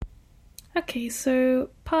Okay, so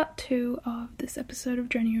part 2 of this episode of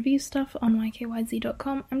Journey Review Stuff on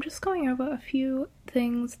ykyz.com. I'm just going over a few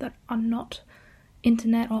things that are not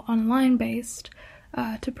internet or online based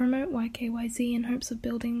to promote YKYZ in hopes of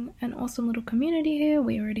building an awesome little community here.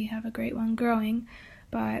 We already have a great one growing,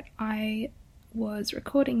 but I was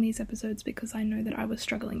recording these episodes because I know that I was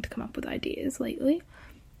struggling to come up with ideas lately.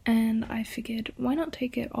 And I figured, why not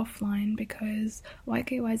take it offline, because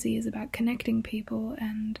YKYZ is about connecting people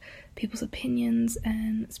and people's opinions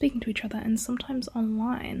and speaking to each other, and sometimes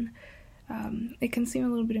online it can seem a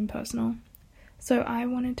little bit impersonal. So I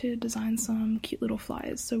wanted to design some cute little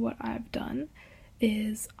flyers. So what I've done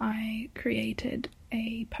is I created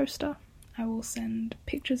a poster. I will send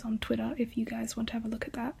pictures on Twitter if you guys want to have a look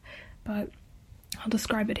at that, but I'll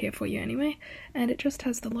describe it here for you anyway. And it just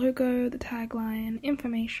has the logo, the tagline,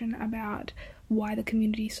 information about why the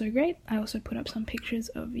community is so great. I also put up some pictures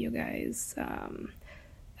of your guys'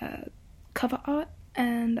 cover art,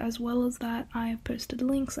 and as well as that I have posted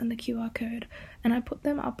links and the QR code, and I put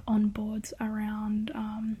them up on boards around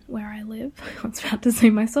where I live. I was about to say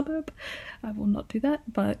my suburb, I will not do that,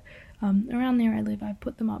 but around there I live. I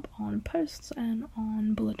put them up on posts and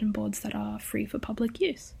on bulletin boards that are free for public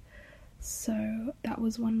use. So that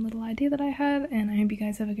was one little idea that I had, and I hope you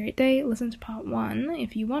guys have a great day. Listen to part 1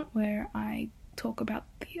 if you want, where I talk about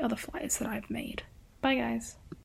the other flyers that I've made. Bye guys!